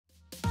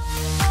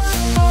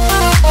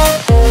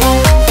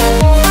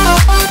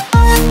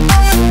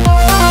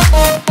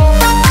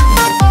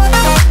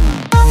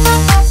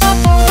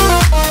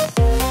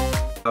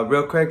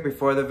real quick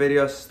before the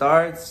video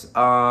starts,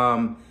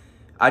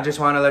 I just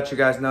want to let you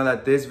guys know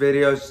that this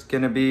video is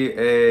going to be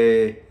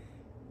a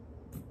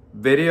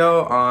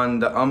video on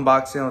the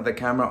unboxing of the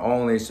camera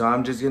only. So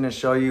I'm just going to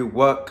show you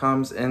what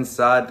comes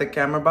inside the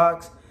camera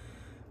box.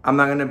 I'm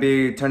not going to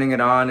be turning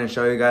it on and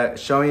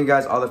showing you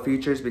guys all the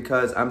features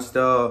because I'm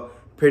still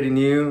pretty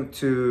new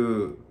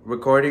to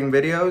recording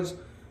videos.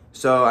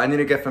 So I need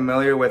to get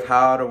familiar with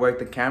how to work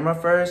the camera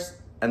first,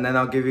 and then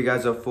I'll give you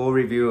guys a full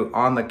review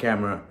on the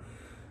camera.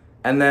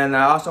 And then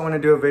I also want to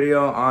do a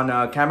video on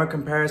a camera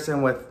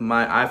comparison with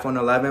my iPhone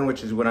 11,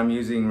 which is what I'm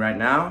using right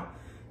now,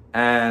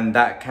 and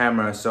that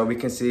camera, so we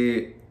can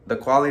see the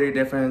quality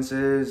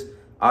differences,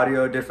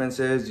 audio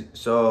differences,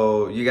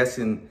 so you guys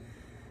can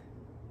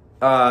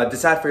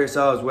decide for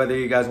yourselves whether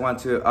you guys want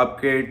to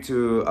upgrade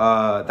to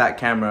that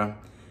camera.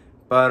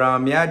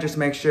 But yeah, just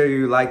make sure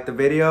you like the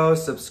video,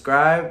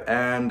 subscribe,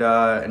 and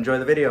enjoy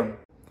the video.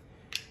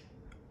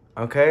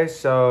 Okay,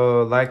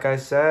 so like I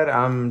said,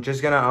 I'm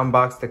just gonna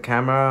unbox the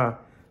camera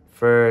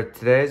for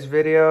today's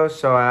video.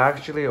 So I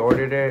actually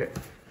ordered it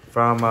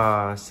from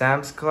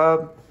Sam's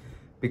Club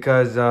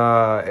because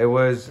it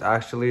was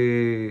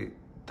actually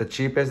the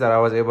cheapest that I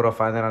was able to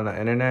find it on the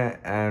internet,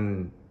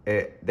 and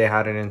they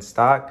had it in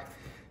stock.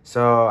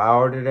 So I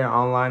ordered it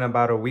online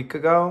about a week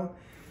ago,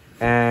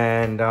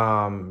 and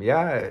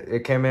yeah,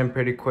 it came in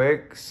pretty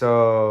quick.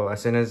 So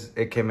as soon as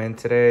it came in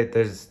today,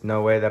 there's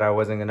no way that I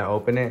wasn't gonna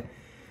open it.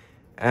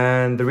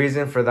 And the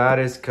reason for that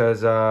is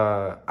because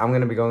I'm going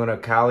to be going to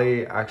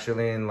Cali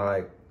actually in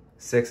like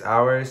 6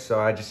 hours. So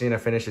I just need to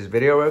finish this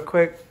video real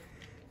quick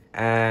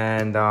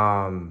and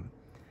go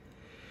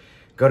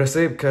to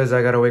sleep because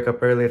I got to wake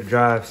up early to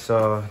drive.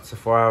 So it's a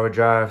 4-hour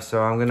drive.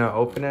 So I'm going to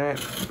open it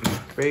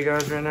for you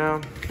guys right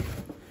now.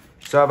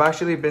 So I've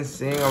actually been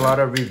seeing a lot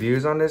of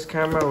reviews on this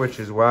camera, which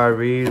is why I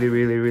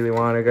really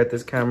want to get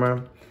this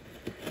camera.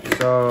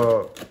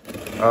 So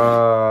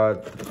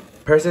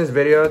person's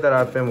video that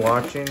I've been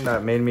watching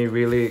that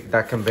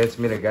convinced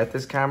me to get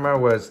this camera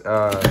was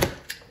AMae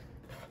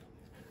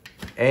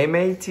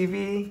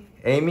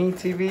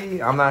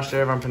TV. I'm not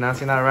sure if I'm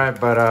pronouncing that right,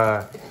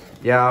 but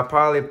yeah, I'll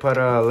probably put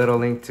a little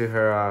link to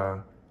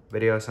her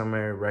video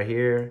somewhere right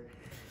here,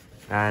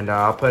 and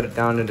I'll put it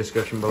down in the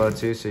description below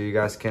too, so you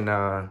guys can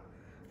go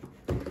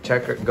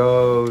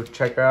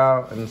check her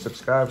out and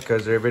subscribe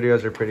because their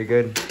videos are pretty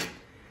good.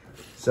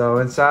 So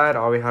inside,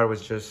 all we had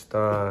was just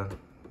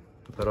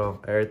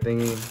little air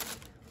thingy.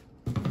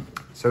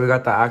 So we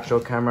got the actual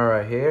camera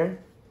right here.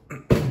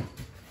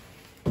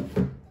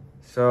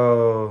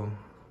 So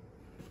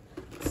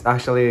it's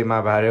actually,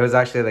 my bad, it was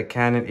actually the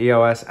Canon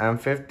EOS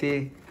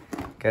M50.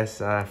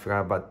 Guess I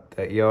forgot about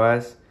the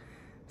EOS.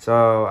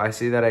 So I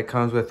see that it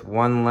comes with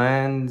one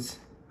lens.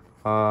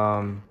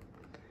 I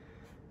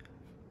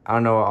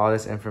don't know what all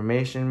this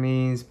information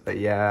means, but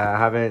yeah, I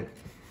haven't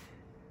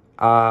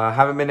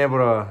been able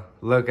to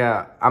look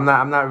at. I'm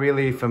not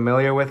really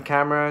familiar with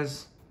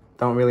cameras.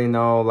 Don't really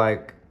know,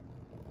 like,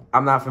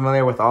 I'm not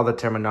familiar with all the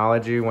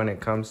terminology when it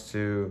comes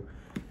to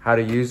how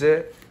to use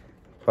it.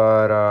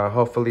 But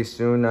hopefully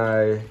soon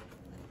I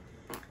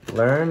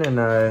learn and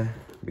I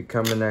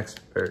become an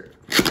expert.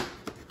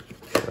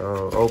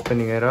 So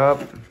opening it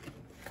up,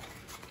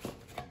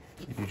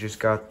 you just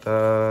got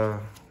what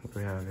do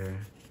we have here?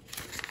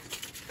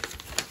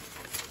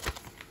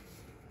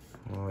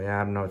 Well,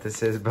 yeah, I don't know what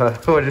this is,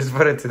 but we'll just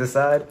put it to the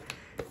side.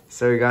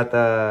 So we got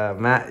the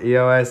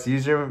EOS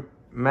user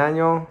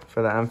manual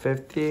for the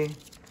M50.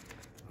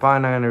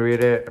 Probably not gonna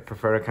read it. I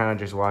prefer to kind of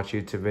just watch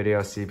YouTube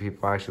videos, see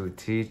people actually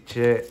teach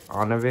it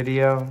on a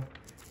video.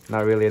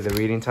 Not really the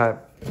reading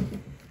type.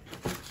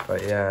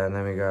 But yeah, and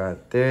then we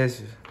got this.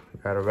 We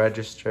got to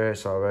register it,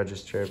 so I'll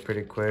register it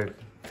pretty quick.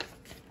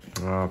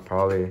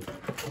 Probably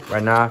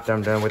right now after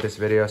I'm done with this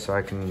video, so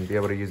I can be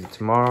able to use it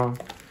tomorrow.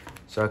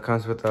 So it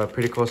comes with a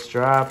pretty cool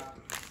strap,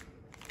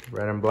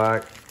 red and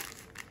black,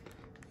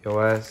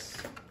 EOS.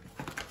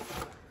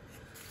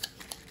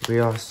 We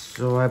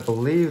also, I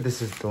believe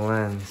this is the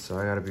lens, so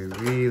I gotta be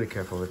really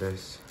careful with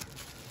this.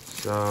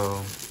 So,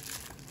 I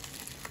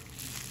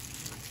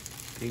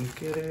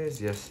think it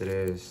is, yes it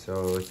is.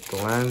 So it's the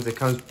lens, it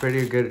comes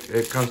pretty good,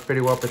 it comes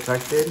pretty well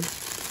protected.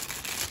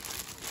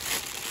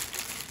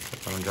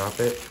 Don't drop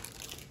it.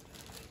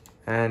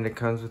 And it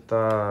comes with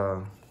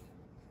a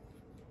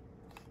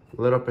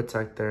little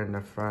protector in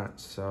the front,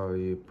 so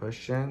you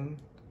push in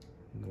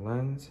the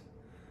lens.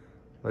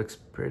 Looks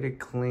pretty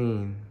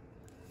clean.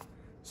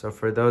 So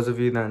for those of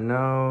you that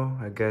know,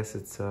 I guess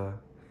it's you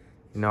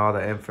know, all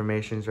the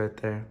information's right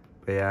there.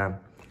 But yeah,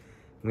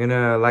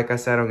 like I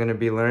said, I'm gonna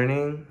be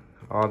learning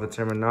all the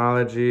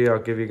terminology. I'll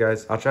try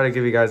to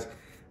give you guys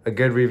a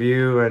good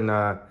review, and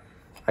I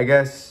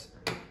guess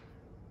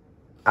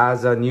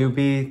as a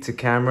newbie to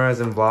cameras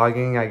and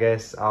vlogging, I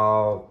guess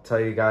I'll tell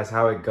you guys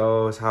how it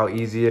goes, how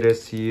easy it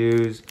is to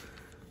use.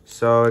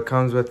 So it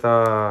comes with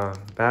a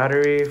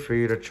battery for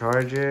you to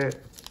charge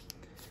it.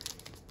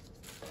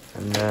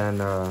 And then,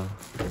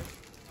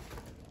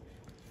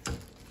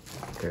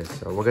 okay,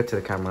 so we'll get to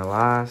the camera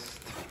last.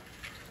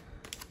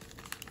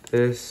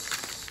 This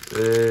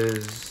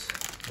is,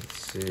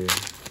 let's see.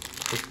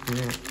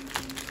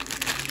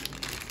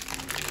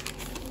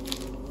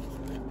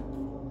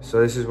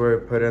 So this is where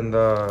we put in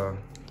the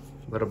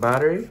little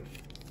battery.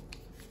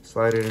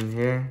 Slide it in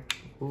here.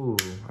 Ooh,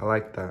 I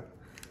like that.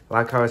 I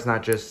like how it's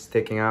not just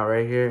sticking out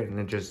right here and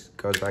it just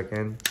goes back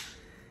in.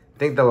 I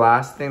think the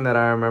last thing that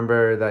I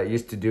remember that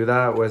used to do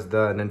that was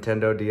the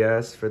Nintendo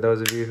DS. For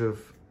those of you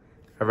who've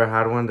ever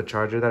had one, the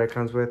charger that it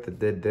comes with, it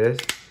did this.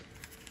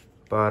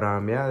 But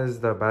yeah, this is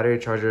the battery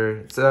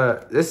charger.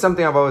 This is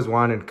something I've always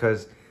wanted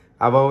because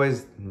I've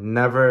always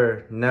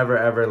never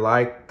ever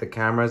liked the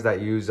cameras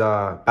that use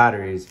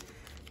batteries.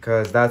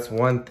 Because that's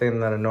one thing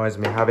that annoys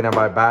me, having to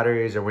buy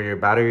batteries, or when your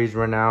batteries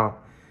run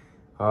out,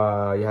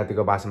 you have to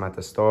go buy some at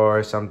the store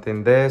or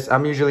something.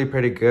 I'm usually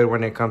pretty good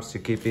when it comes to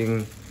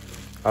keeping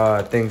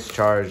things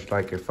charged,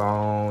 like your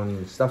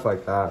phone, stuff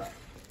like that.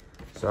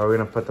 So we're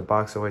gonna put the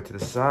box away to the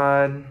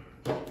side.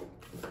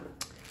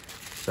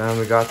 Then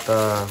we got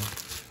the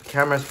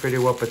camera's pretty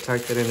well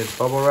protected in its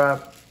bubble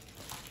wrap.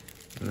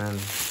 And then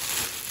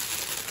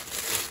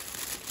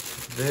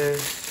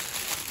this.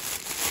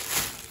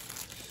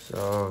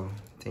 So,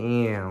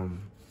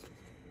 damn.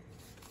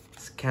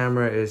 This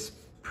camera is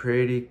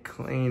pretty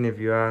clean if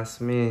you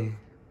ask me.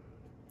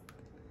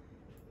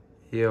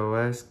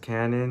 EOS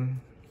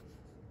Canon.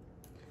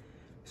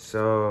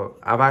 So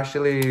I've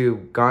actually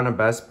gone to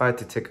Best Buy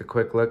to take a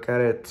quick look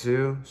at it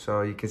too.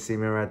 So you can see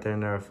me right there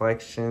in the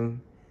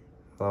reflection.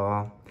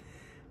 Hello.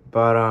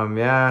 But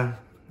yeah,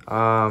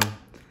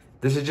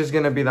 this is just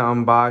gonna be the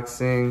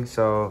unboxing.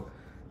 So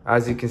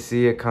as you can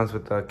see, it comes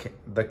with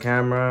the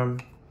camera,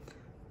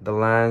 the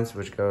lens,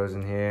 which goes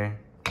in here.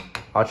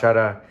 I'll try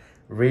to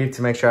read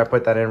to make sure I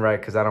put that in right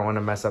because I don't want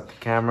to mess up the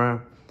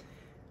camera.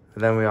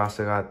 And then we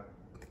also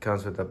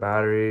comes with the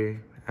battery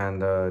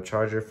and the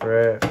charger for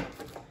it.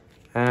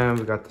 And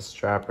we got the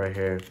strap right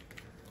here.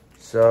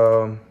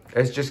 So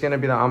it's just gonna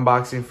be the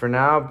unboxing for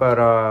now, but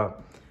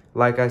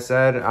like I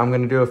said, I'm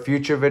gonna do a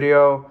future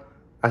video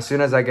as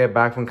soon as I get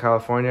back from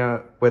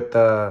California with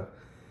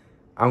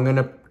I'm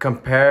gonna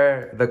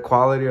compare the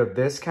quality of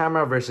this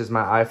camera versus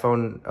my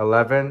iPhone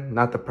 11,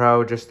 not the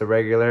Pro, just the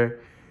regular.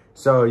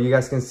 So you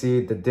guys can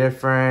see the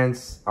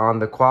difference on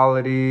the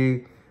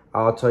quality.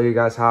 I'll tell you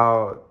guys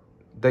how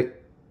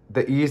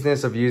the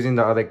easiness of using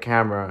the other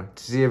camera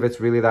to see if it's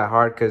really that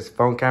hard, because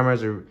phone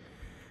cameras are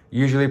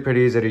usually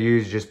pretty easy to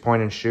use, just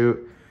point and shoot.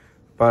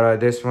 But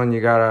this one,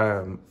 you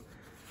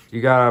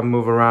gotta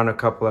move around a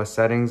couple of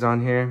settings on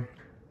here.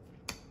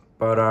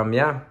 But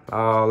yeah,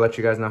 I'll let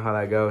you guys know how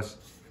that goes.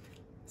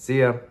 See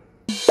ya.